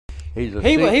He's a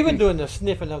He 60. was doing the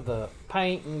sniffing of the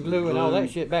paint and glue and all that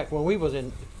shit back when we was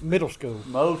in middle school.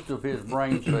 Most of his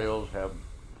brain cells have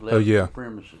left Oh, yeah. the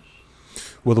premises.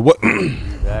 Well, the what?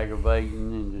 He's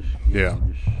aggravating and just Yeah.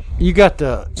 You got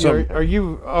the. Some- Are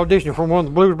you auditioning for one of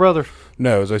the Blues Brothers?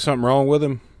 No, is there something wrong with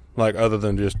him? Like other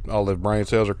than just all his brain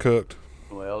cells are cooked?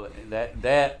 Well,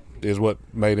 that Is what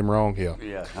made him wrong? Yeah.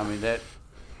 yeah. I mean that.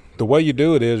 The way you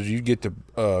do it is you get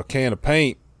the can of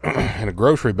paint in a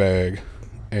grocery bag,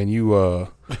 and you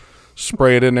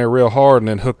spray it in there real hard, and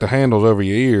then hook the handles over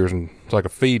your ears, and it's like a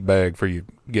feed bag for you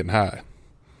getting high.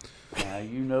 Now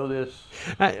you know this.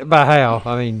 By how?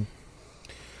 I mean,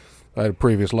 I had a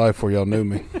previous life where y'all knew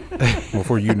me,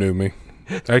 before you knew me.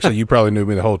 Actually, you probably knew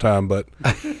me the whole time, but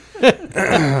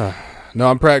no,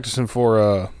 I'm practicing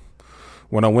for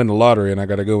when I win the lottery and I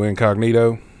got to go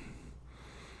incognito.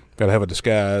 Got to have a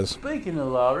disguise. Speaking of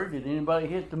lottery, did anybody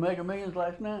hit the Mega Millions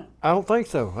last night? I don't think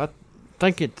so. I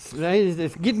think it's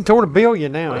getting toward $1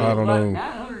 billion now. I don't know.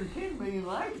 910 million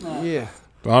last night. Yeah.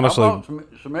 Honestly, I bought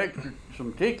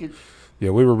some tickets. yeah,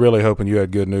 we were really hoping you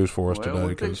had good news for us Well, today. we're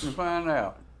Because fixing to find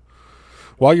out.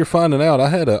 while you're finding out, I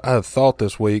had a thought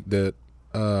this week that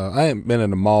I ain't been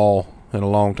in a mall in a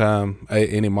long time.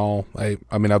 Any mall. I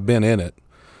mean, I've been in it,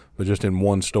 but just in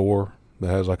one store that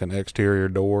has like an exterior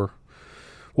door.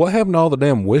 What happened to all the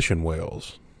damn wishing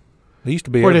wells? They used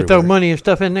to be Where they throw everywhere. money and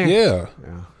stuff in there? Yeah.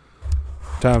 Yeah.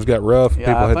 Times got rough. Yeah,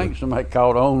 People I had think somebody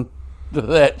caught on to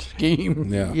that scheme.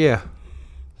 to, yeah, Yeah.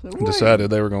 So, wait, decided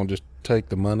they were going to just take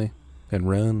the money and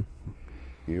run.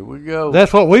 here we go.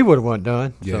 That's what we would have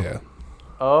done. Yeah.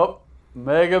 Up,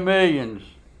 Mega Millions.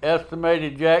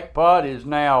 Estimated jackpot is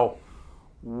now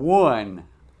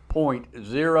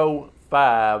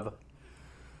 1.05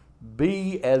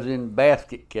 B as in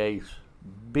basket case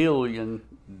 $1 billion.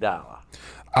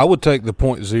 I would take the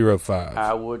 .05.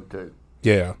 I would too.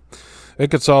 Yeah.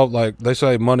 It could solve, like, they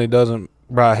say money doesn't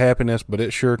buy happiness, but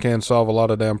it sure can solve a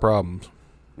lot of damn problems.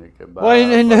 It could buy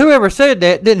Well, and whoever said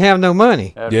that didn't have no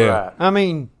money. That's Yeah. right. I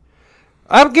mean,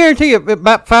 I guarantee you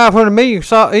about 500 million.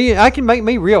 I can make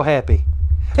me real happy.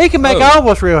 He can make all of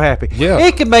us real happy. Yeah.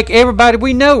 He can make everybody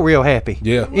we know real happy.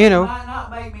 Yeah. You know. It might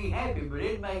not make me happy, but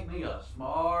it make me a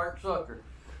smart sucker.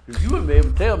 Because you wouldn't be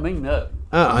able to tell me nothing.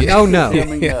 No, Tell no.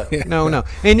 me nothing. No.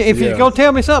 And if Yeah. you're going to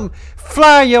tell me something,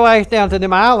 fly your ass down to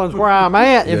them islands where I'm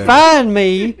at and Yeah. find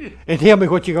me and tell me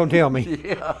what you're going to tell me.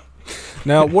 Yeah.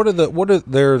 Now,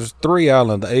 there's 3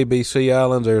 islands, the ABC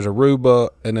Islands, there's Aruba,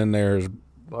 and then there's,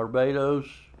 Barbados.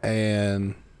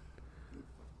 and,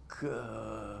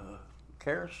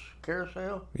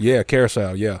 Carousel? yeah,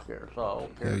 Carousel, yeah. Carousel.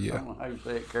 Yeah, yeah. I don't know how you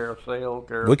say it. Carousel.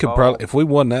 We could probably, if we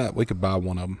won that, we could buy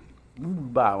one of them.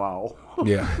 buy them all.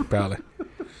 Yeah, probably.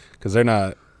 Because they're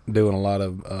not doing a lot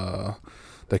of,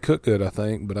 they cook good, I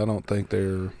think, but I don't think they're,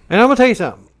 And I'm going to tell you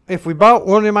something. If we bought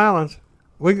one of them islands,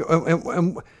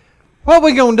 and what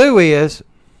we going to do is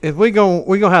we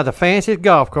gonna have the fanciest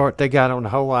golf cart they got on the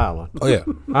whole island. oh, yeah.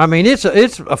 I mean, it's a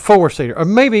 4-seater or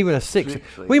maybe even a 6.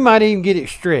 Six-seater. We might even get it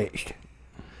stretched.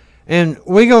 And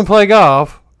we gonna play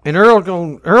golf, and Earl's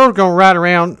gonna ride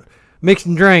around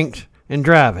mixing drinks and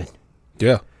driving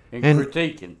Yeah, And And-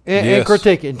 critiquing. and Yes.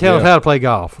 critique it and tell us Yeah. how to play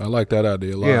golf. I like that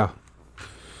idea a lot. Yeah.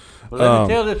 Well, let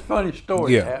me tell this funny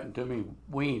story yeah. that happened to me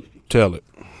Wednesday. Tell it.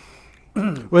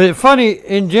 Was it funny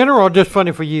in general or just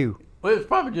funny for you? Well, it's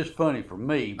probably just funny for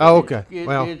me. but Oh, okay.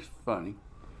 Well, it's funny.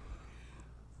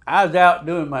 I was out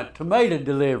doing my tomato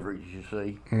deliveries, you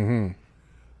see. Mm-hmm.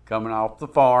 Coming off the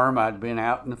farm, I'd been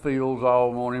out in the fields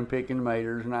all morning picking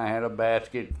tomatoes, and I had a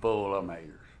basket full of tomatoes.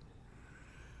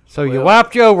 So you Well-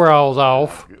 wiped your overalls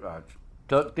off. I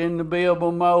tucked in the bib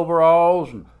on my overalls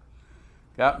and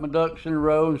got my ducks in a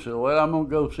row and said, well, I'm going to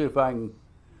go see if I can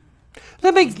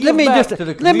Let me give back to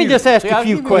the let me just community. ask See, a I'll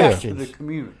few give back to questions. the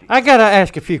community. I gotta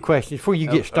ask a few questions before you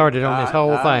Okay. get started on this All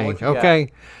whole right, thing. what you got? Okay.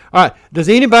 All right. Does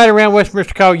anybody around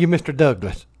Westminster call you Mr.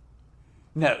 Douglas?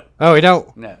 No, Oh, he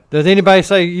don't. no, Does anybody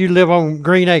say you live on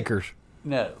Green Acres?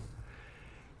 no.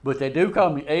 But they do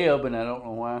call me Eb, and I don't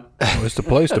know why. Well, it's the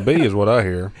place to be, is what I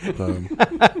hear.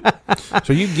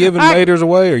 So you giving maters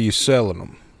away, or you selling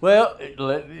them? Well,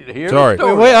 here's Sorry. the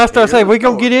story. Well, I start Here's saying the we're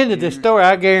gonna story. get into this story.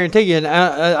 I guarantee you. And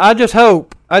I just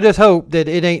hope that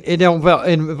it don't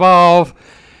involve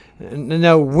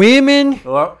no women,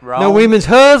 Oh, wrong. no women's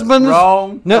husbands.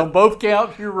 Wrong. No. On both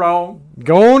counts, you're wrong.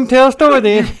 Go on and tell a story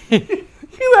then.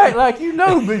 You act like you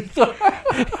know me. So.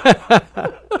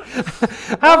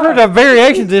 I've heard of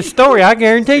variations of this story. I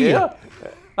guarantee you. Yeah.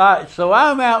 All right, so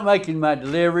I'm out making my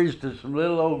deliveries to some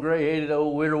little old gray-headed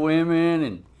old widow women,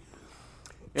 and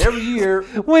every year,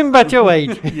 Women about your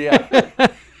age. yeah,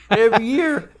 every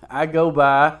year I go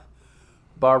by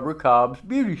Barbara Cobb's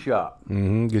Beauty Shop.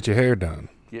 Get your hair done.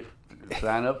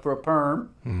 Sign up for a perm.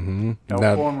 Mm-hmm. Or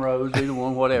Now, cornrows, either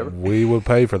one, whatever. we would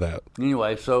pay for that.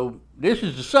 Anyway, so this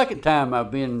is the second time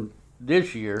I've been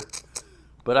this year,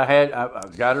 but I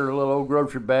got her a little old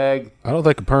grocery bag, I don't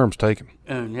think a perm's taken.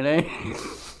 and it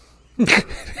ain't.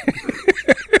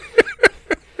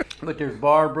 But there's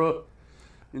Barbara,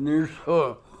 and there's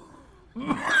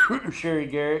Sherry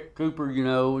Garrett, Cooper,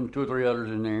 and 2 or 3 others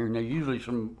in there, and there's usually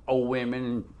some old women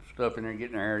and stuff in there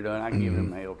getting their hair done. I give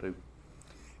them hell too.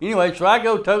 Anyway, so I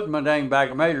go toting my dang bag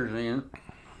of tomatoes in,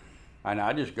 and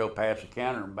I just go past the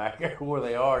counter and back there where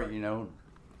they are,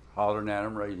 hollering at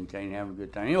them, raising cane, having a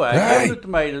good time. Anyway, I Hey! get the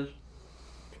tomatoes.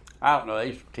 I don't know,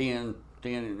 there's 10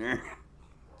 in there.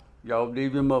 Y'all divvy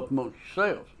them up amongst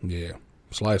yourselves. Yeah.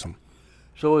 Slice them.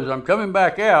 So as I'm coming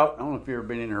back out, I don't know if you've ever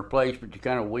been in her place, but you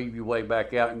kind of weave your way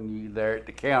back out, and you're there at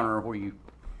the counter where you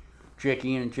check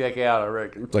in and check out, I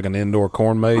reckon. It's like an indoor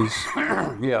corn maze.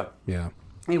 Yeah. Yeah.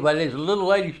 Anyway, there's a little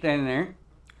lady standing there,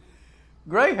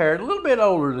 gray haired, a little bit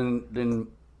older than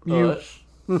us.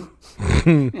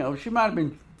 She might have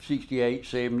been 68,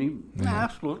 70.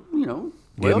 Nice, look, well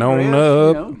Getting on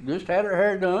dressed, up. just had her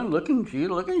hair done, she's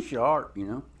looking sharp,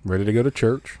 Ready to go to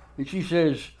church. And she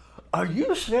says, "Are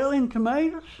you selling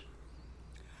tomatoes?"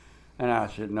 And I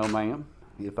said, "No, ma'am.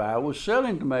 If I was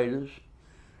selling tomatoes,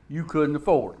 you couldn't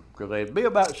afford them because they'd be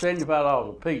about $75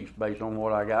 a piece based on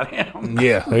what I got in them."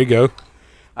 Yeah. There you go.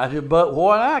 I said, "But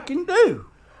what I can do,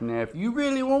 now if you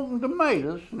really want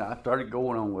tomatoes," and I started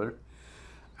going on with her,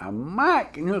 "I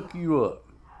might can hook you up."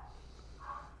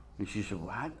 And she said,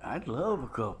 "Well, I'd love a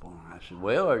couple." I said,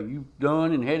 "Well, are you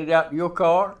done and headed out to your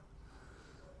car?"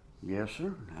 "Yes,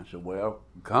 sir." I said, "Well,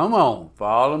 come on,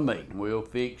 follow me. We'll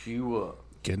fix you up."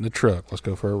 Get in the truck. Let's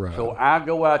go for a ride. So I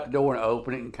go out the door and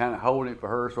open it and kind of hold it for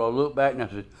her. So I look back and I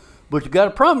said, "But you got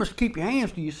to promise to keep your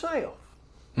hands to yourself."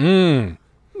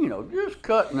 Just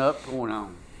cutting up, going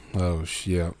on. Oh,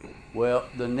 shit. Well,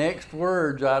 the next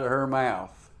words out of her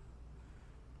mouth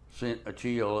sent a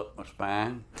chill up my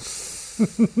spine.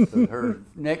 Her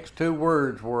next 2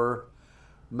 words were,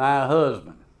 "My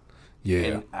husband." Yeah.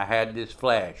 And I had this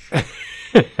flash.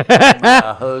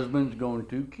 My husband's going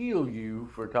to kill you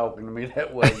for talking to me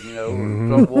that way,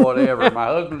 or whatever. My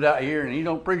husband's out here and he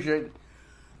don't appreciate it.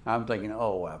 I'm thinking,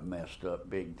 oh, I've messed up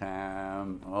big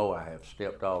time. Oh, I have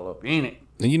stepped all up in it.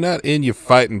 And you're not in your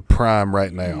fighting prime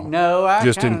right now. No,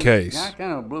 Just in case. I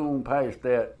kind of blew on past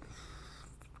that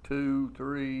 2,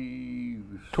 3,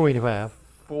 25.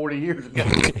 40 years ago.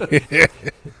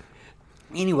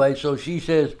 Anyway, so she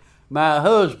says, "My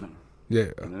husband." Yeah.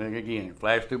 And then again, it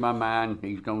flashed through my mind.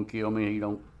 He's going to kill me. He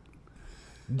don't.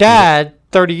 Died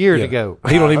 30 years Yeah. ago.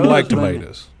 He don't even like husband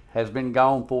tomatoes. Has been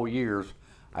gone 4 years.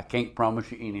 I can't promise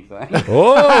you anything.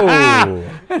 Oh.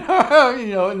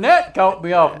 And that caught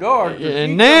me off guard. 'cause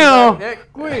And she now- come back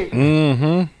that quick.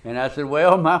 Mm-hmm. And I said,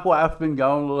 "Well, my wife's been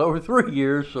gone a little over 3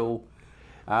 years, so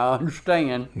I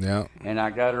understand." Yeah. And I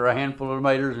got her a handful of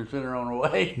tomatoes and sent her on her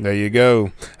way. There you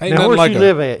go. Ain't Now, nothing where like she a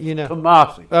live at,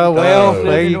 Tomasi. Oh, well, Oh,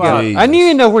 there you go. Jesus. I knew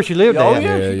you know where she lived Oh, at.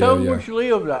 yeah, Yeah, she yeah, told me yeah. where she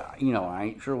lived. I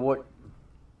ain't sure what.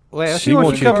 Well, She she wants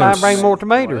wants you to you to come by and come bring more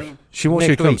tomatoes. She wants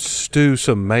you Next to come week. stew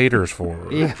some maters for her.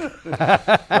 Yeah. So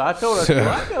I told her,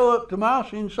 I go up to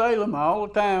Tomasi in Salem all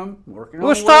the time, working on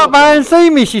Well, the stop by welfare. and see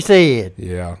me, she said.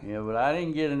 Yeah. Yeah, but I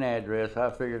didn't get an address. I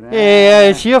figured out.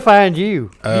 Yeah, she'll find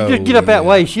you. Oh, You just get up that yeah.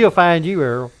 way, she'll find you,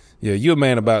 Earl. Yeah, you a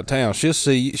man about town.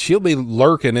 She'll be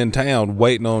lurking in town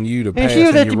waiting on you to And pass she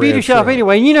was in at your the beauty red shop truck.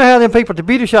 anyway. You know how them people at the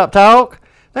beauty shop talk.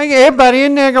 Think everybody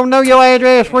in there gonna know your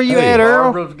address where you Hey, at,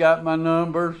 Earl. Barbara's got my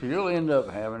number. She'll end up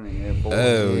having it.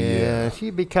 Oh, yeah.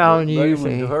 She'd be calling But you. when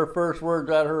saying, her first words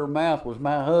out of her mouth was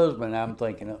 "my husband," I'm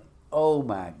thinking, "Oh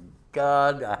my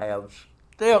God, I have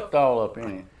stepped all up in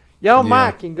it." Y'all Yeah.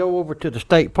 might can go over to the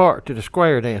state park to the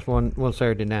square dance one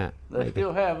Saturday night. They maybe.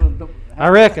 still have. I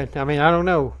reckon. I mean, I don't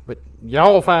know, but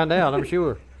y'all will find out. I'm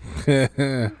sure.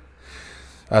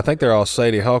 I think they're all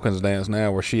Sadie Hawkins dance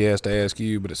now where she has to ask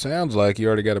you, but it sounds like you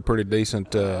already got a pretty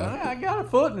decent, I got a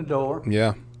foot in the door.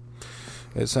 yeah.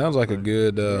 It sounds like a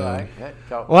good, Right, that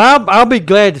caught- Well, I'll be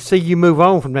glad to see you move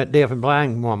on from that deaf and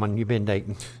blind woman you've been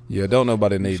dating. yeah, don't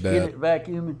nobody need Get that. it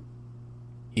vacuuming,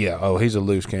 Yeah, oh, he's a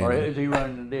loose or cannon. is he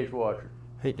running the dishwasher?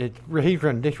 He's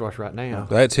running dishwasher right now.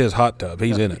 That's his hot tub.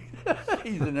 He's in it.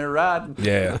 He's in there riding.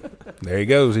 Yeah. There he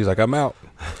goes. He's like, I'm out.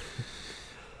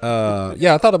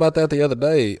 Yeah, I thought about that the other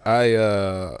day.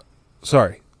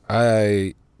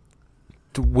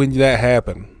 When that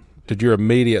happened, did your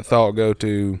immediate thought go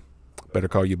to, better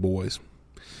call your boys?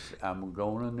 I'm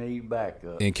gonna need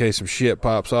backup. in case some shit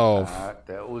pops off.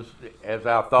 That was as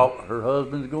I thought her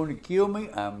husband's going to kill me.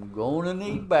 I'm gonna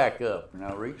need backup, and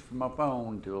I reached for my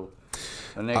phone until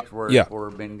the next word yeah. before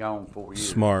it'd been gone 4 years.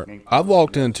 Smart. I've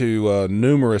walked into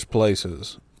numerous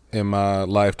places in my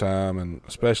lifetime, and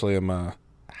especially in my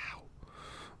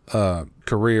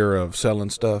career of selling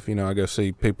stuff. You know, I go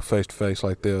see people face to face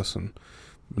like this, and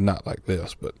not like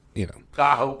this, but you know.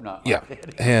 I hope not. Yeah,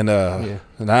 Like that.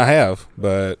 and I have,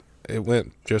 but it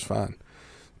went just fine.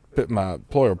 But my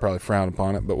employer probably frowned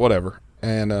upon it, but whatever.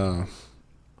 And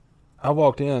I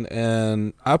walked in,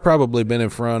 and I've probably been in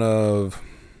front of,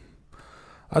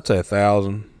 I'd say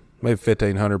 1,000, maybe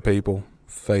 1,500 people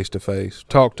face to face.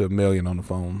 Talked to 1 million on the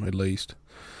phone at least,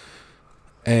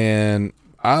 and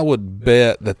I would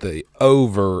bet that the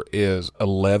over is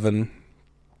 11.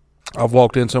 I've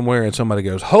walked in somewhere and somebody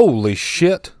goes, "Holy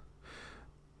shit!"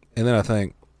 And then I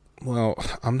think, well,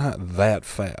 I'm not that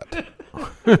fat.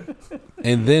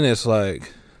 And then it's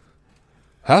like,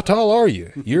 how tall are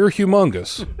you? You're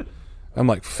humongous. I'm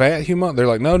like, fat humongous? They're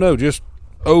like, no, just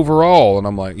overall. And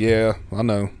I'm like, yeah, I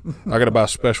know. I got to buy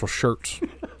special shirts.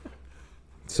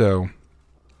 So,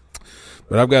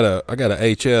 but I got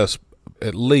a HS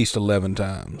at least 11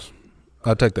 times.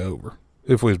 I'd take the over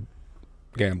if we was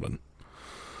gambling.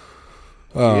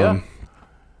 Yeah.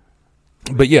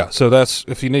 But yeah, so that's,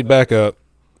 if you need backup,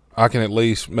 I can at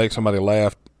least make somebody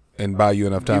laugh and buy you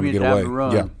enough time Give to you get time away. to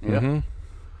run. Yeah. Yeah. Mm-hmm.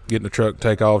 Get in the truck,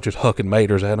 take off, just hucking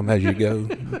maters at them as you go.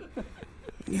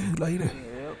 You lady.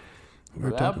 Yep.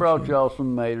 Well, I brought y'all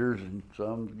some maters and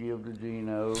some to give to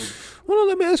Gino. Well,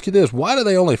 let me ask you this: why do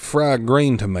they only fry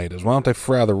green tomatoes? Why don't they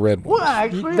fry the red ones? Well,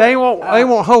 actually, They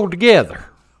won't hold together.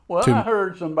 Well, I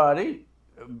heard somebody,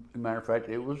 matter of fact,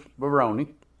 it was Baroni,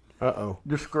 Uh-oh.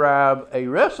 describe a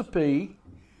recipe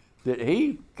that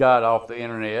he got off the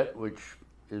internet, which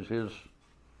is his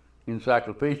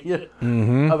encyclopedia,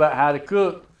 about how to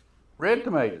cook red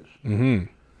tomatoes. Mm-hmm.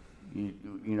 You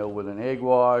know, with an egg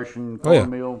wash and Oh, yeah.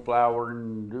 cornmeal and flour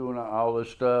and doing all this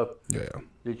stuff Yeah.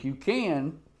 that you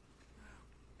can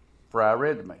fry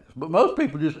red tomatoes. But most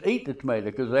people just eat the tomato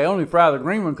because they only fry the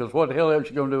green one, because what the hell else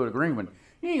you going to do with a green one?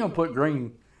 You ain't going to put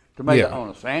green tomato Yeah. on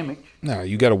a sandwich. No,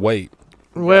 you got to wait.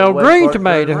 Well, Wait green for it to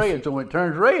turn tomatoes. red. So when it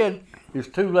turns red, it's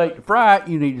too late to fry it.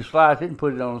 You need to slice it and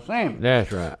put it on a sandwich.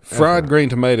 That's right. Fried green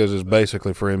tomatoes is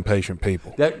basically for impatient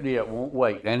people. That won't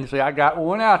wait. And see, I got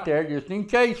one out there just in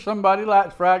case somebody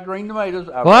likes fried green tomatoes.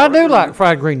 Well, I do like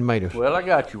fried green tomatoes. Well, I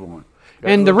got you one.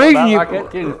 And the Looks reason about you- like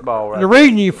that tennis ball right The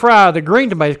reason you fry the green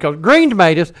tomatoes, because green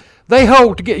tomatoes, they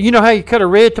hold together. You know how you cut a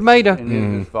red tomato? and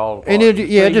then just fall apart. And it, The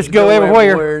yeah, seeds just go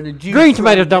everywhere. and the juice Green runs.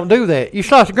 tomatoes don't do that. You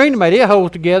slice a green tomato, it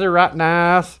holds together right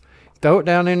nice. Throw it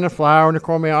down in the flour and the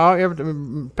cornmeal,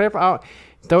 everything, pepper,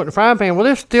 throw it in the frying pan. Well,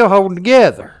 they're still holding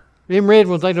together. Them red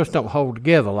ones, they just don't hold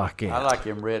together like that. I like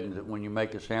them red ones that when you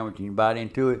make a sandwich and you bite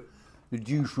into it, the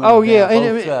juice runs Oh, down yeah, and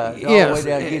both it- sides. All yeah. the way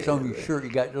down, it gets on your shirt.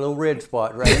 You got the little red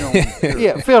spot right on your shirt.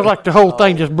 Yeah, it feels like the whole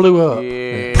thing just blew up.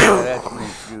 Yeah,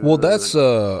 that's good. Well,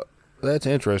 that's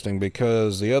interesting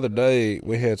because the other day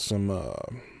we had some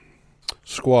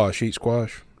squash. Eat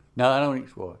squash? No, I don't eat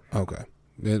squash. Okay.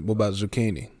 Then what about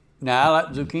zucchini? Now, I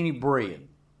like zucchini bread.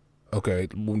 Okay,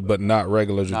 but not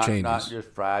regular zucchinis. Not just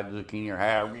fried zucchini or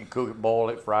however you cook it, boil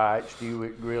it, fry it, stew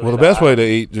it, grill it. Well, the best way to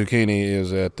eat zucchini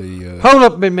is at the. Hold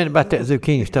up a minute about that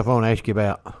zucchini stuff I want to ask you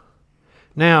about.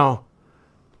 Now,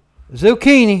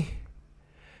 zucchini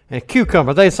and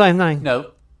cucumber, they the same thing?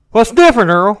 No, What's different,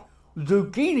 Earl?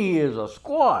 zucchini is a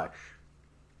squash.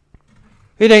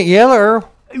 It ain't yellow,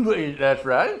 Earl. That's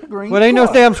right, it's a green Well, ain't no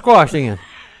squash. damn squash then.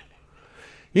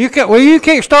 You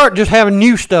can't start just having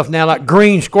new stuff now like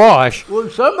green squash. Well,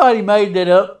 somebody made that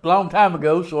up a long time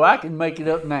ago, so I can make it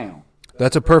up now.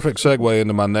 That's a perfect segue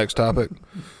into my next topic.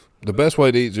 The best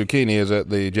way to eat zucchini is at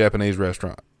the Japanese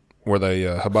restaurant where they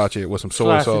hibachi it with some soy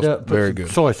Slice sauce. it up, put Very some good.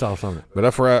 soy sauce on it. But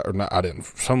I fried, or not, I didn't.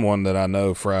 Someone that I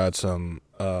know fried some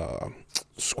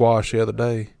squash the other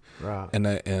day, Right.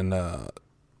 and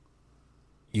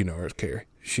you know her as Carrie.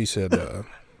 She said,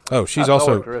 "Oh, she's I saw her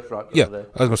also at the restaurant the yeah." other day.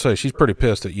 I was gonna say she's pretty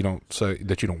pissed that you don't say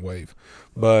that you don't wave,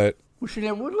 but Well, she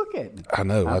never would look at me. I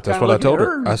know I'm that's kinda what I looking told at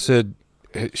her. her. I said,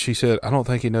 she said, I don't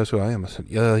think he knows who I am. I said,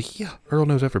 yeah, Earl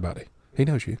knows everybody. He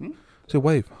knows you. I said,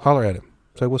 wave, holler at him,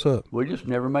 say what's up. We just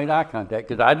never made eye contact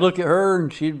because I'd look at her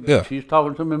and Yeah. she's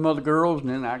talking to some of them other girls, and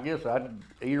then I guess I'd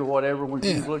eat or whatever when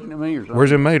she was looking at me or something.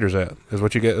 Where's them maters at? Is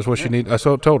what you get. Is what she need. I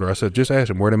told her. I said, just ask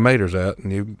him where them maters at,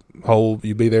 and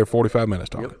you be there 45 minutes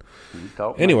talking. Yep. You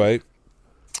talk Anyway,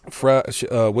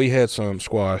 we had some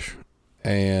squash,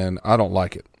 and I don't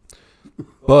like it.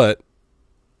 But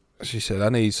she said, I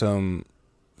need some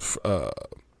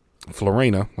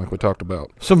Florina, like we talked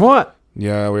about. Some what?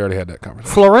 Yeah, we already had that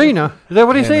conversation. Florina? Is that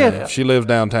what he And, said? she lives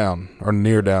downtown or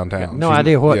near downtown. No She's-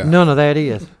 idea what yeah. none of that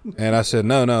is. And I said,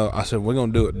 no. I said, we're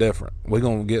going to do it different. We're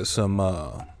going to get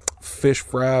some fish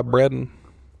fry breading.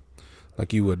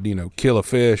 Like you would, kill a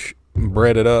fish,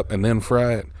 bread it up, and then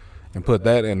fry it, and put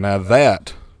that in. Now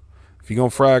that, if you're going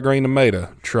to fry a green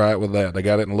tomato, try it with that. They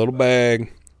got it in a little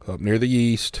bag up near the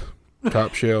yeast,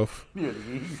 top shelf.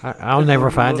 I'll never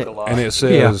find it. And it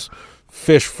says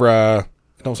fish fry.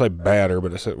 It don't say batter,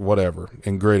 but it says whatever,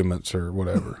 ingredients or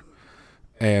whatever.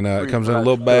 And it comes in a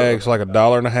little bag. It's like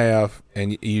 $1.50,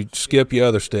 and you skip your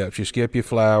other steps. You skip your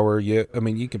flour. You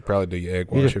could probably do your egg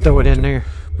wash. You just if throw it want in to. there.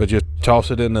 But just toss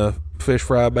it in the fish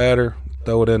fry batter.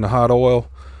 Throw it in the hot oil.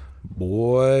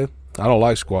 Boy, I don't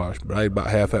like squash, but I ate about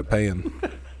half that pan.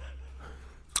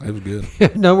 It was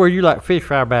good. Know where you like fish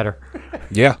fry batter.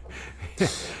 Yeah. It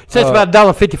says about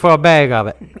 $1.50 for a bag of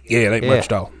it. Yeah, it ain't much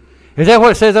at all. Is that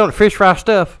what it says on the fish fry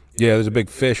stuff? Yeah, there's a big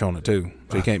fish on it, too,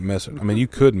 so you can't miss it. I mean, you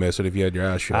could miss it if you had your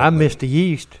eyes shut. I missed the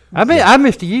yeast. I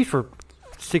missed the yeast for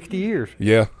 60 years.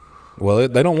 Yeah. Well,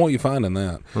 they don't want you finding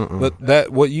that.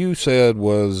 But what you said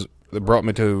that brought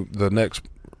me to the next,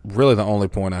 really the only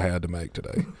point I had to make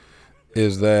today,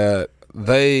 is that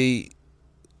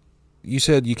you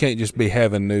said you can't just be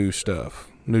having new stuff,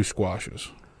 new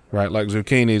squashes, right? Like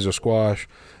zucchini's a squash,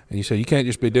 and you said you can't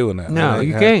just be doing that. No,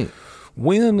 you can't.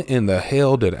 When in the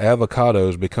hell did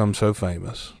avocados become so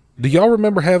famous? Do y'all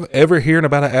remember ever hearing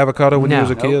about an avocado when you was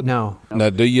a kid? No. Now,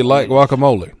 do you like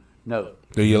guacamole? No.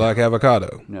 Do you like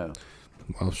avocado? No.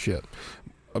 Well, shit.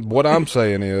 What I'm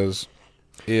saying is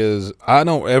I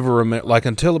don't ever remember, like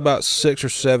until about 6 or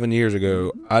 7 years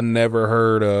ago, I never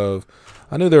heard of,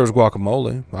 I knew there was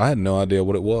guacamole. I had no idea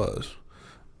what it was.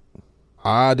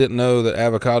 I didn't know that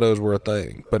avocados were a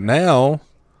thing. But now,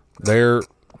 they're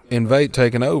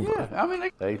taking over. Yeah, I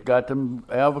mean, they've got them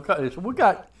avocados. We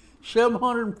got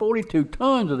 742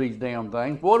 tons of these damn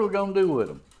things. What are we going to do with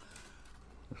them?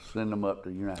 Send them up to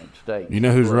the United States. You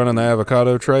know who's running the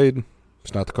avocado trade?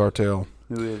 It's not the cartel.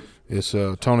 Who is? It's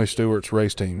Tony Stewart's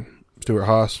race team, Stuart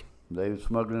Haas. They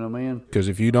smuggling them in? Because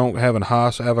if you don't have a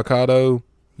Haas avocado,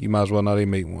 you might as well not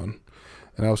even eat one.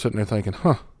 And I was sitting there thinking,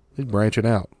 he's branching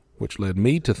out, which led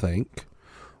me to think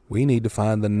we need to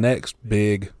find the next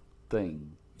big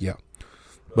thing. Yeah,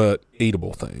 but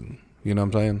eatable thing. You know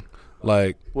what I'm saying?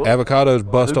 Like avocados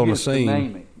bust Who on the gets to scene.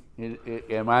 name it?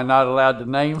 Am I not allowed to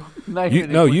name it? No,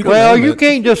 you can Well, name you it.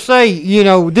 can't just say,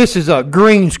 this is a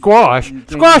green squash.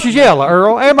 Squash is yellow,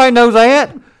 Earl. Everybody knows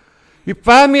that. You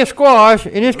find me a squash,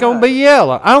 and it's going to be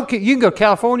yellow. I don't care. You can go to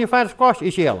California, find a squash,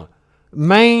 it's yellow.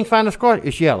 Maine, find a squash,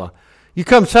 it's yellow. You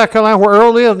come to South Carolina where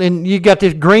Earl lives, and you got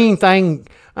this green thing.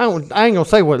 I ain't going to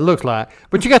say what it looks like,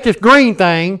 but you got this green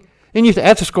thing, and you say,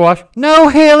 that's a squash. No,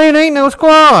 hell, it ain't no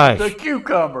squash. The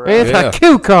cucumber. It's a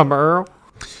cucumber, Earl.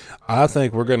 I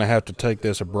think we're going to have to take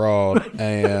this abroad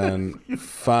and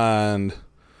find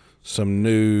some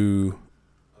new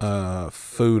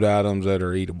food items that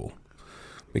are eatable,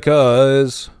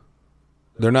 because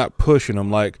they're not pushing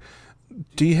them. Like,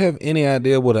 do you have any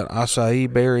idea what an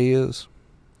acai berry is?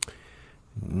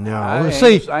 No. I Let's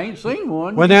ain't, see. I ain't seen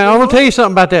one. Well, now, I'm going to tell you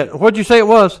something about that. What'd you say it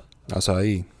was?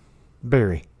 Acai.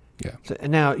 Berry. Yeah. So,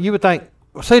 now, you would think,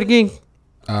 say it again.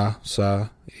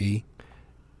 Acai.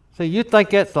 So you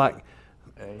think that's like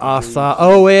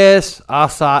acai,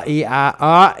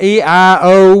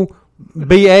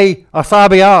 E-I-O-B-A,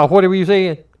 asabi, whatever you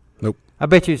said? Nope. I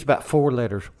bet you it's about 4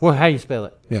 letters. Well, how you spell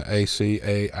it? Yeah,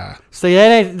 A-C-A-I. See,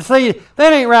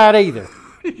 that ain't right either.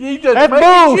 He just That's making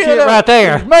bullshit shit up. right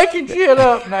there. He's making shit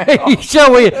up now. You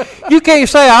show it. You can't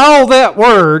say all that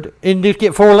word and just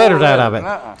get 4 letters out of it.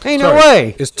 Ain't no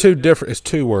way. It's two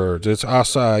words. It's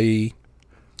acai,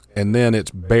 and then it's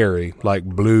berry, like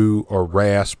blue or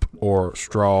rasp or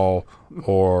straw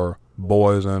or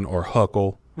boysen or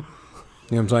huckle. You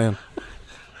know what I'm saying?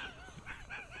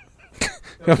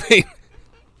 I mean,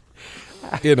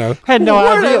 Had no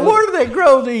idea. Where do they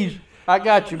grow these? I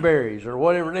got you berries or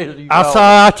whatever it is. You call them.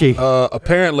 Acai.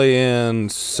 Apparently in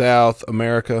South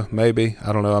America, maybe.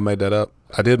 I don't know. I made that up.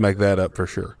 I did make that up for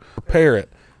sure. Prepare it,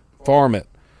 farm it,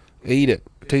 eat it.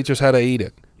 Teach us how to eat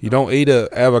it. You don't eat an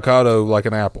avocado like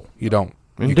an apple. You don't.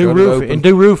 And You do cut it roofing. open. And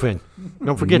do roofing.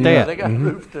 Don't forget They that. got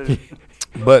roofs too.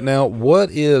 But now, what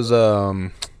is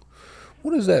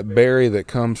that berry that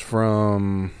comes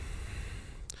from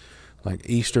like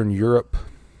Eastern Europe?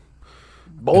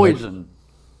 Boysen.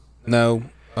 No,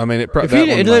 I mean it.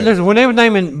 Probably If you, listen, when they were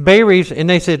naming berries and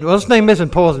they said, well, let's name this in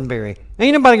poisonberry,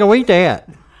 ain't nobody going to eat that.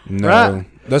 no, right.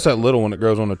 That's that little one that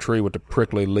grows on a tree with the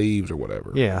prickly leaves or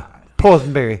whatever. Yeah,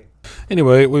 poisonberry.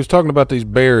 Anyway, we was talking about these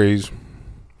berries,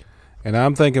 And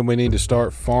I'm thinking we need to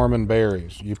start farming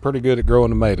berries. You're pretty good at growing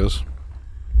tomatoes.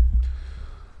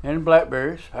 And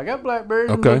blackberries. I got blackberries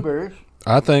and Okay. blueberries.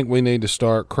 I think we need to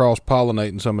start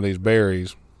cross-pollinating some of these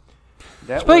berries.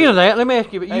 That Speaking way- of that, let me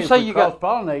ask you. You hey, say if we you got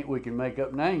cross-pollinate, we can make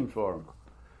up names for them.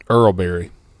 Earlberry.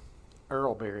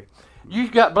 Earlberry. You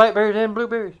got blackberries and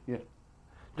blueberries. Yeah.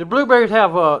 Do blueberries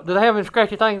have do they have any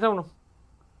scratchy things on them?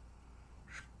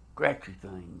 Scratchy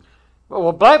things.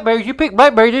 Well, blackberries. You pick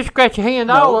blackberries, they scratch your hand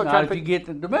all No, up. not trying if to you pick- get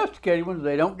the domesticated ones.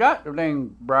 They don't got the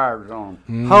dang briars on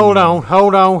them. Hold on.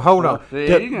 Well,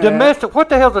 see, Domestic. What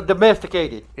the hell's a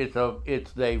domesticated? It's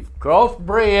they've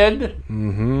crossbred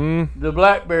Mm-hmm. the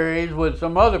blackberries with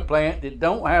some other plant that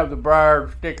don't have the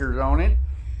briar stickers on it,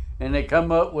 and they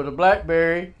come up with a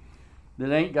blackberry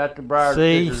that ain't got the briar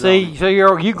stickers on it. So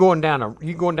you going down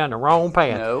the wrong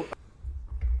path. Nope.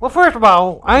 Well, first of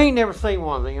all, I ain't never seen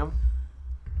one of them.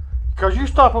 Because you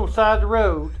stop on the side of the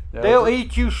road, Those they'll are-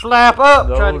 eat you slap up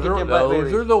trying to Those get are, them those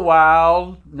blackberries. are the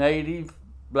wild native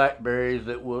blackberries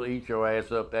that will eat your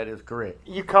ass up. That is correct.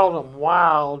 You call them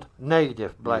wild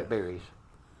native blackberries.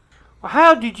 Well,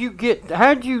 how'd you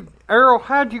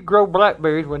grow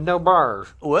blackberries with no bars?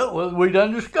 Well, we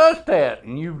done discussed that,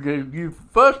 and you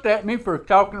fussed at me for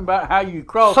talking about how you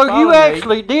cross. So you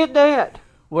actually did that?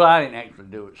 Well, I didn't actually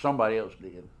do it. Somebody else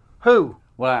did. Who?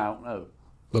 Well, I don't know.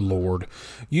 The Lord.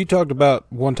 You talked about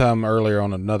one time earlier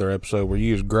on another episode where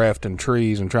you was grafting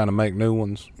trees and trying to make new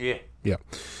ones. Yeah. Yeah.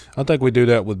 I think we do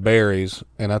that with berries,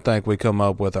 and I think we come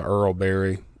up with an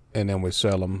Earlberry, and then we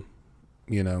sell them,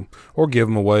 or give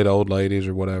them away to old ladies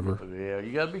or whatever. Yeah,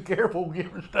 you got to be careful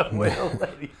giving stuff away to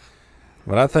ladies.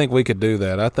 But I think we could do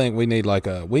that. I think we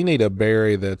need a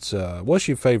berry that's, what's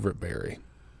your favorite berry?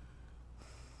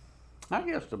 I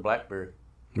guess the blackberry.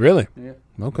 Really? Yeah.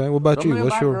 Okay, what about you?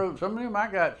 What's your... Some of them I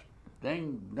got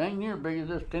dang near big as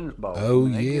this tennis ball. Oh,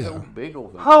 They get yeah. those big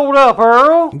old things. Hold up,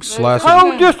 Earl. You can slice it.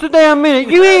 Hold just a damn minute.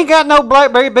 You ain't got no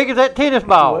blackberry big as that tennis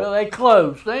ball. Well, they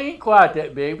close. They ain't quite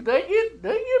that big, but they get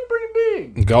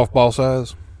pretty big. Golf ball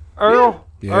size? Earl,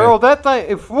 Yeah. Earl, that thing,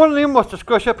 if one of them was to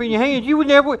squish up in your hands, you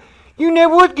never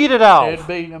would get it off. It'd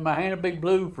be my hand would be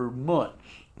blue for months.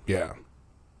 Yeah.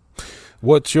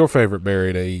 What's your favorite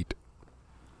berry to eat?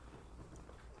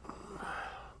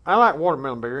 I like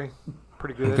watermelon berry.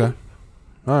 Pretty good. Okay.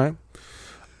 All right.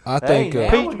 I think... Hey,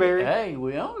 now Peach we- berry. Hey,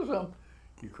 we own some.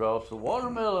 You cross the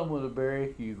watermelon with a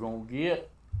berry, you're gonna get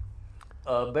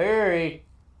a berry,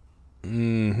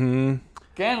 mm-hmm.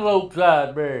 cantaloupe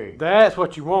side berry. That's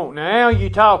what you want. Now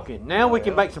you talking. Now we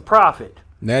can make some profit.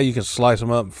 Now you can slice them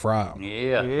up and fry them.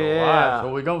 Yeah. Yeah. All right,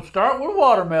 so we're gonna start with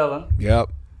watermelon. Yep. What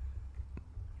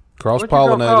you gonna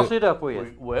cross Cross-pollinate it. it up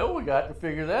with? We got to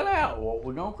figure that out. What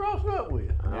we're gonna cross it up with?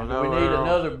 I And know, do we need Earl.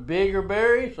 another bigger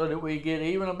berry so that we get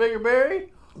even a bigger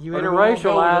berry? You Or do we wanna go with a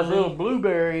interracializing. little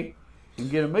blueberry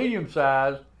and get a medium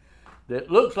size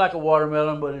that looks like a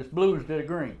watermelon, but it's blue instead of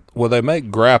green. Well, they make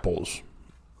grapples.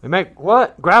 They make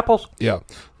what? Grapples? Yeah.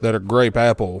 That are grape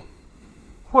apple.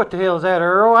 What the hell is that,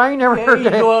 Earl? I ain't never Yeah, heard you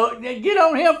that. go, get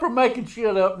on him for making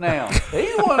shit up now.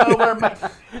 He's the one over there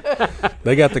making.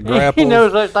 They got the grapples. He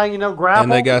knows that thing, grapple.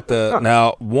 And they got the...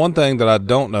 Now, one thing that I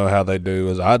don't know how they do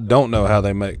is I don't know how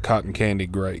they make cotton candy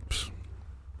grapes.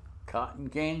 Cotton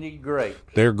candy grape.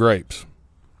 They're grapes.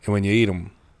 And when you eat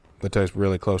them, they taste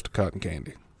really close to cotton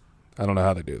candy. I don't know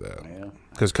how they do that. Yeah.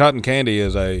 Because cotton candy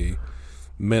is a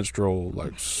menstrual,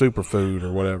 like, superfood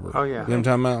or whatever. Oh, yeah. You know what I'm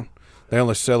talking about? They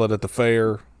only sell it at the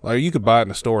fair. Like, you could buy it in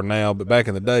the store now, but back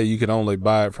in the day, you could only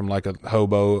buy it from, like, a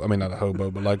hobo. I mean, not a hobo,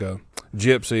 but like a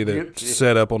gypsy that Gypsy.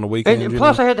 set up on the weekend. And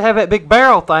plus, they had to have that big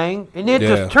barrel thing, and then Yeah.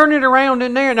 just turn it around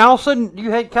in there, and all of a sudden,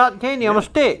 you had cotton candy on a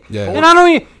stick. Yeah. And I know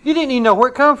you didn't even know where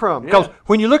it come from, because Yeah.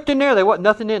 when you looked in there, there wasn't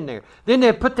nothing in there. Then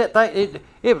they put that thing,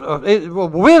 it was a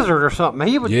wizard or something.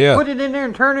 He would Yeah. put it in there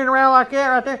and turn it around like that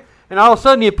right there, and all of a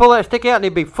sudden, you'd pull that stick out, and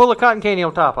it'd be full of cotton candy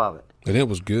on top of it. And it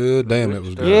was good. Damn, it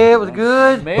was good. Yeah, it was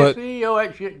good. Messy,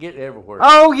 that shit get everywhere.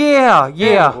 Oh, yeah.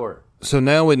 Everywhere. So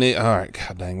now we need... All right,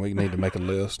 god dang, we need to make a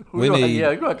list. We We're gonna- need yeah,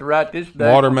 you're going to have to write this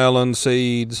down. watermelon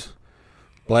seeds,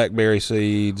 blackberry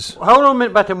seeds, Hold on a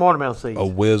minute about them watermelon seeds. a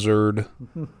wizard.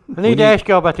 I need to ask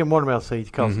y'all about them watermelon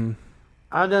seeds, because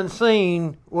I done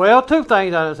seen, well, two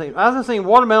things I done seen. I done seen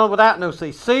watermelon without no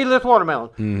seeds, seedless watermelon.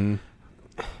 Mm-hmm.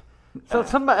 So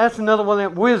that's another one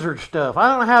of that wizard stuff.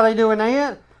 I don't know how they doing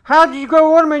that. How did you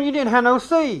grow watermelon? You didn't have no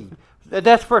seed.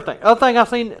 That's the first thing. Other thing I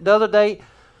seen the other day,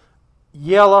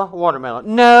 yellow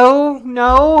watermelon. No,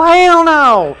 hell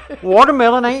no.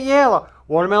 Watermelon ain't yellow.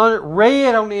 Watermelon is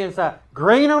red on the inside,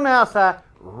 green on the outside,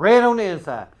 red on the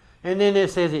inside. And then it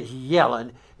says it's yellow.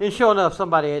 And sure enough,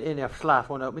 somebody in there sliced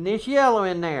one up, and it's yellow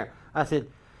in there. I said,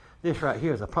 this right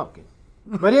here is a pumpkin.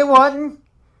 But it wasn't.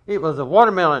 It was a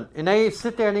watermelon, and they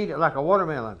sit there and eat it like a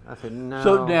watermelon. I said, no.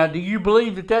 So now, do you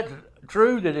believe that that's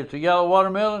true, that it's a yellow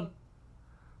watermelon?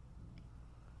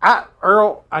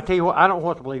 Earl, I tell you what, I don't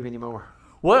want to believe anymore.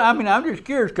 Well, I mean, I'm just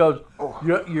curious because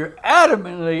you're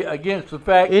adamantly against the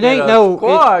fact It that ain't a no-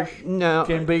 squash no.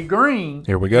 can be green.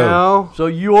 Here we go. No, So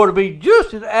you ought to be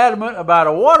just as adamant about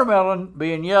a watermelon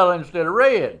being yellow instead of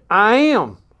red. I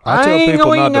am. I tell ain't people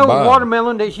gonna eat not to no buy 'em.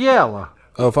 watermelon that's yellow.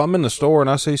 If I'm in the store and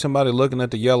I see somebody looking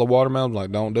at the yellow watermelons,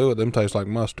 like, don't do it. Them taste like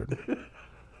mustard. And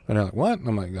they're like, what?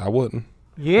 I'm like, I wouldn't.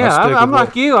 Yeah, I stick I'm with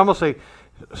like you. I'm gonna say,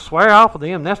 swear off of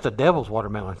them. That's the devil's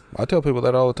watermelon. I tell people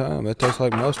that all the time. That tastes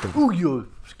like mustard. Ooh, you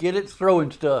skillets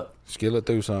throwing stuff. Skill it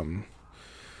through something.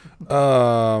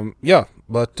 Yeah,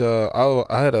 but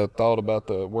I had a thought about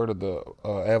where did the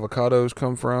avocados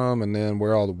come from, and then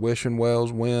where all the wishing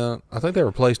wells went. I think they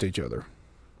replaced each other.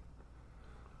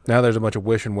 Now there's a bunch of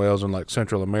wishing wells in like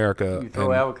Central America. You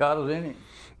throw and avocados in it.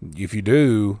 if you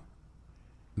do,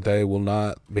 they will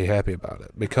not be happy about it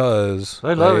because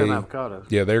They love them avocados.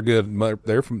 Yeah, they're good.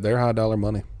 They're high dollar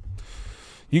money.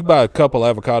 You can buy a couple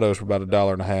avocados for about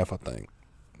 $1.50, I think,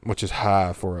 which is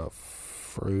high for a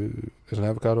fruit. Is an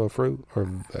avocado a fruit or a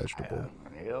vegetable?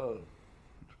 Hell,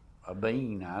 a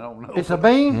bean. I don't know. It's a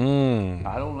bean.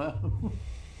 I don't know.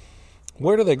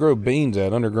 Where do they grow beans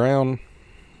at? Underground?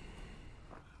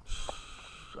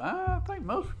 I think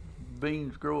most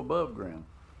beans grow above ground.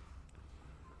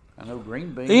 I know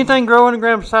green beans. Anything grow in the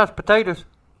ground besides potatoes,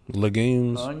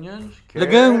 Legumes? Onions,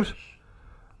 carrots, Legumes.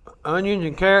 onions,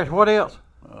 and carrots? What else?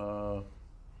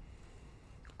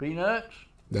 peanuts.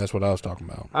 That's what I was talking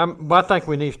about. I think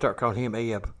we need to start calling him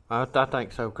Eb. I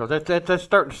think so because that's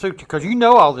starting to suit you because you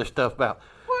know all this stuff about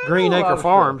Well, I Green know a lot Acre of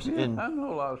Farms, stuff. Yeah, and I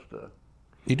know a lot of stuff.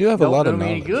 You do have a Don't lot do of me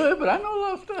any knowledge. good, but I know a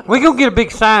lot of stuff. we're gonna get a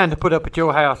big sign to put up at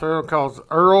your house. Earl calls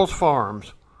Earl's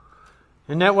Farms,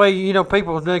 and that way you know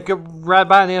people they could ride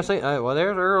by and they'll say, "Oh, well,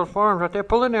 there's Earl's Farms right there.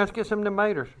 Pull in there, let's get some of them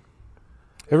maters."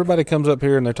 Everybody comes up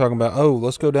here and they're talking about, oh,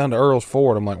 let's go down to Earl's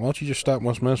Ford. I'm like, why don't you just stop in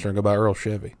Westminster and go by Earl's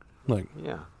Chevy? Like,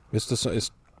 Yeah.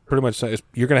 it's pretty much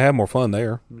you're going to have more fun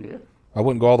there. Yeah. I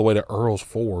wouldn't go all the way to Earl's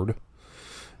Ford.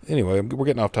 Anyway, we're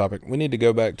getting off topic. We need to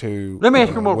go back to. Let me ask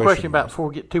you one more wishing question wells. before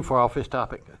we get too far off this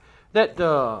topic. That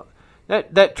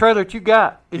trailer that you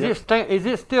got is is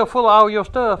it still full of all your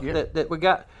stuff Yep. that we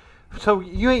got? So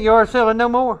you ain't yard selling no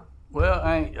more? Well,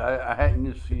 I hadn't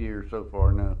this year so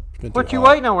far. No. It's been What too you hot.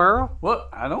 waiting on, Earl? Well,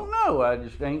 I don't know. I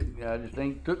just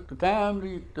ain't took the time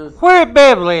to. Where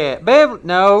Beverly at? Beverly?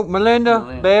 No, Melinda.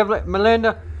 Melinda. Beverly.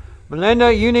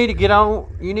 Melinda. You need to get on.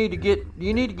 You need to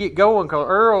get going, cause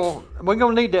Earl. We're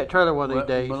gonna need that trailer one of these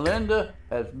days. Melinda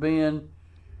has been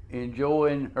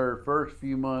enjoying her first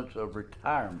few months of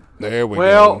retirement. There we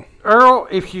Well, go. Earl,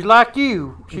 if she's like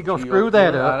you, she's gonna She screw don't-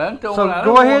 that I up. don't- So I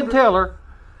go don't ahead and want tell her.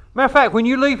 Matter of fact, when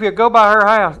you leave here, go by her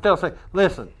house. Tell her, say,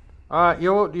 listen, all right,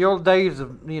 your days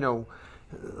of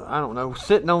I don't know,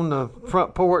 sitting on the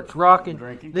front porch rocking,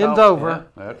 Drinking them's coffee. over.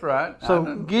 Yeah, that's right. So I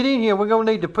know. get in here. We're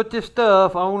gonna need to put this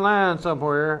stuff online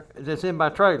somewhere that's in my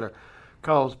trailer,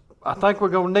 cause I think we're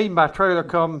gonna need my trailer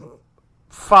come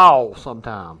fall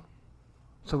sometime.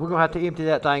 So we're gonna have to empty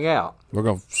that thing out. We're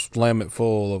going to slam it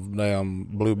full of damn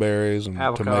blueberries and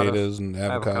Avocados. tomatoes and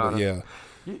avocado. Avocados.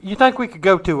 Yeah. You think we could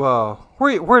go to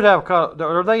where's avocado?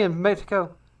 Are they in Mexico?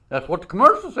 That's what the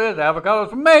commercial says. Avocados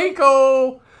from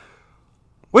Mexico.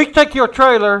 We can take your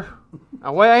trailer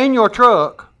away in your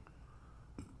truck.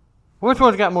 Which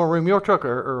one's got more room, your truck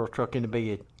or Earl's truck in the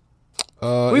bed?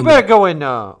 We better go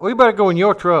in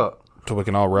your truck. So we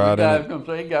can all The ride guy in was it. going to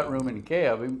say he got room in the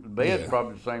cab. The bed's Yeah.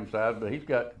 probably the same size, but he's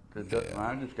got.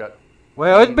 Mine just got.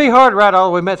 Well, it'd be hard to ride all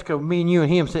the way to Mexico. Me and you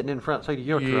and him sitting in the front seat of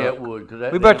your Yeah, truck. it would. 'Cause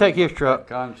that We better damn- take his truck.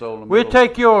 that console in the We'll middle.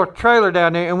 take your trailer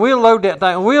down there and we'll load that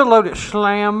thing. And we'll load it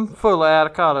slam full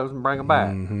of avocados and bring them back.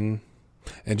 Mm-hmm.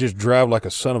 And just drive like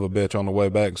a son of a bitch on the way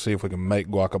back and see if we can make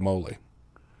guacamole.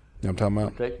 You know what I'm talking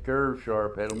about? Take the curve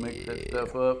sharp. That'll mix that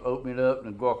stuff up, open it up,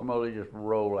 and the guacamole just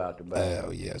roll out the back.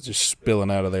 Oh, yeah. It's just spilling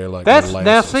out of there like That's molasses.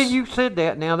 now. See, you said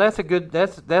that. Now that's a good.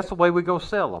 That's the way we gonna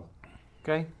sell them.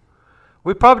 Okay.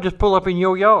 We probably just pull up in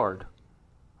your yard.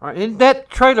 All right, and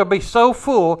that trailer will be so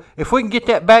full. If we can get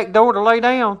that back door to lay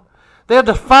down, they'll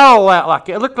just fall out like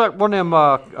it. It looked like one of them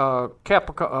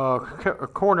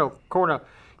corner.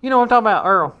 You know what I'm talking about,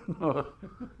 Earl?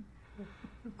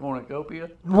 Cornucopia.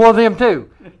 One of them too.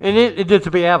 And it just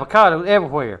to be avocados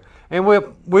everywhere. And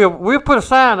we'll put a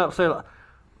sign up saying,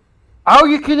 all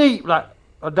you can eat, like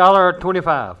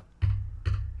 $1.25.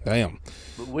 Damn.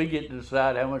 but we get to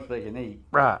decide how much they can eat.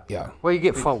 Right. Yeah. Well, you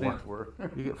get 50 4. cents worth.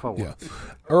 You get 4. Yeah.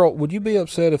 Earl, would you be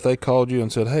upset if they called you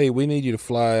and said, hey, we need you to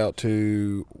fly out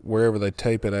to wherever they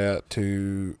tape it at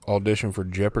to audition for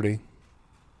Jeopardy?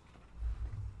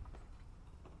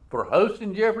 For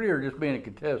hosting Jeopardy or just being a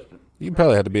contestant? You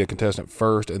probably had to be a contestant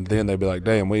first, and then they'd be like,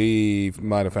 damn, we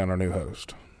might have found our new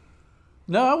host.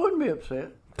 No, I wouldn't be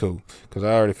upset. Cool. Because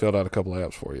I already filled out a couple of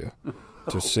apps for you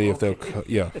to see if they'll,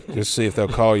 just see if they'll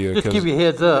call you. Just give you a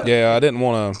heads up. Yeah, I didn't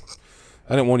want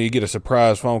you to get a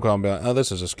surprise phone call and be like, oh,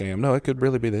 this is a scam. No, it could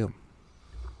really be them.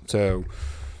 So,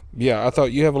 yeah, I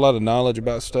thought you have a lot of knowledge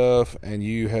about stuff, and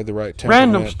you had the right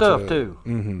temperament. Random stuff, too.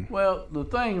 Mm-hmm. Well, the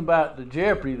thing about the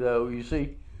Jeopardy, though, you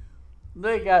see,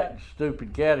 they got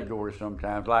stupid categories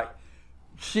sometimes, like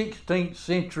 16th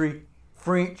century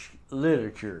French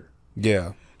literature.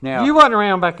 Yeah. Now, You wasn't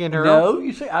around back in there. no,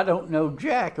 you see, I don't know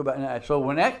jack about that. So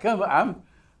when that comes, I'm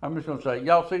just gonna say,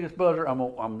 y'all see this buzzer? I'm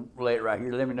gonna lay it right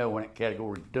here. Let me know when that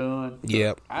category's done.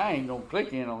 Yep. I ain't gonna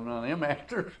click in on none of them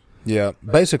answers. Yeah.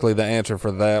 Basically, the answer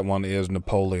for that one is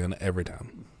Napoleon every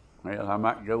time. Well, I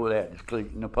might go with that. Just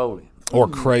click Napoleon. Or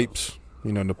crepes.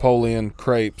 You know, Napoleon,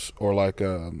 crepes, or like,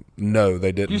 no,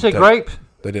 they didn't. You say grapes?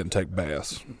 They didn't take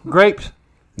baths. Grapes?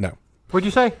 No. What'd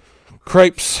you say?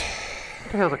 Crepes.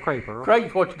 What the hell's a crepe, Earl?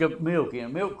 Crepe's what you get milk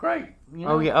in. Milk crepe. You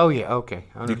know? Oh, yeah, okay.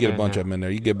 You get a bunch of them in there.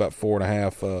 You get about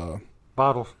 4.5.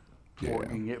 Bottles. Yeah. You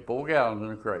can get 4 gallons in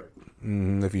a crepe.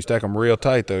 If you stack them real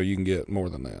tight, though, you can get more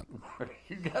than that.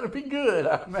 You gotta be good,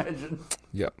 I imagine.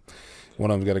 Yep.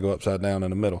 One of them's got to go upside down in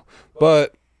the middle.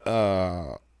 But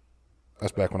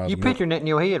that's back when I was. You picturing that in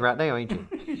your head right now, ain't you?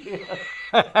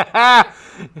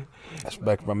 That's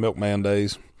back in my milkman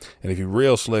days. And if you're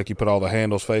real slick, you put all the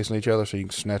handles facing each other so you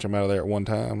can snatch them out of there at one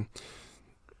time.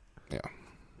 Yeah.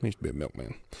 I used to be a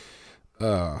milkman.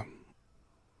 I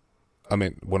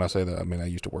mean, when I say that, I mean I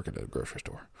used to work at a grocery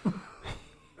store.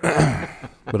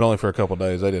 But only for a couple of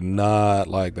days. They did not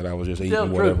like that I was just Tell eating the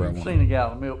truth, whatever I you've wanted. seen a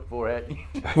gallon of milk before, hadn't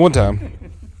you? One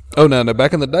time. Oh, no,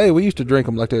 back in the day, we used to drink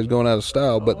them like they was going out of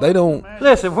style, but they don't.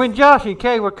 Listen, when Josh and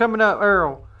Kay were coming up,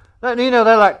 Earl, they're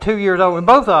like 2 years old, and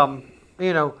both of them,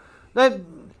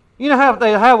 how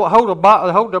they hold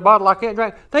their bottle like that and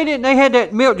drink. They didn't. They had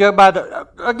that milk jug by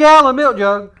a gallon milk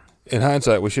jug. In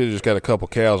hindsight, we should have just got a couple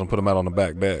cows and put them out on the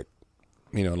back deck,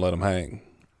 and let them hang.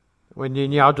 When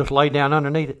then y'all just lay down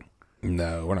underneath it.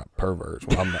 No, we're not perverts.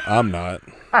 Well, I'm not.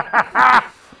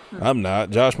 I'm not.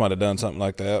 Josh might have done something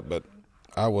like that, but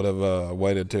I would have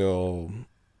waited till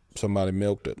somebody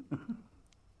milked it.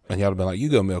 And y'all would have been like, you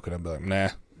go milk it. I'd be like, nah,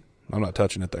 I'm not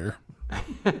touching it there.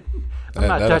 I'm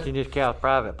not touching this cow's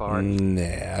private part.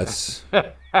 Nah, it's...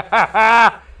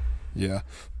 Yeah.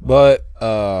 But,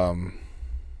 what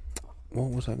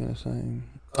was I going to say?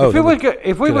 Oh,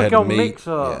 if we was gonna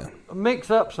mix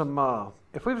up some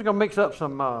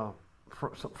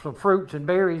fruits and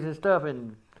berries and stuff,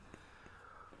 and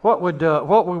what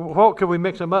could we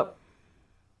mix them up?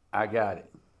 I got it.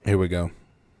 Here we go.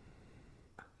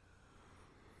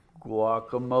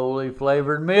 Guacamole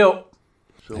flavored milk.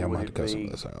 So Yeah, I'm would going to it cut some be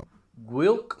of this out.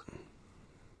 Gwilk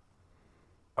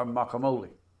or guacamole?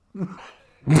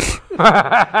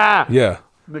 Yeah.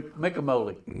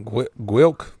 Milkamole.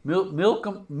 Gwilk.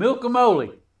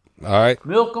 Milkamole. All right.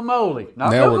 Milkamole.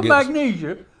 Not Now we're milk of getting-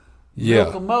 magnesia. Yeah.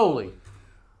 Milkamole.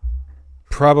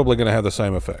 Probably going to have the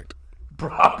same effect.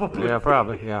 Probably. Yeah,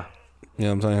 probably. Yeah. You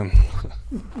know what I'm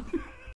saying?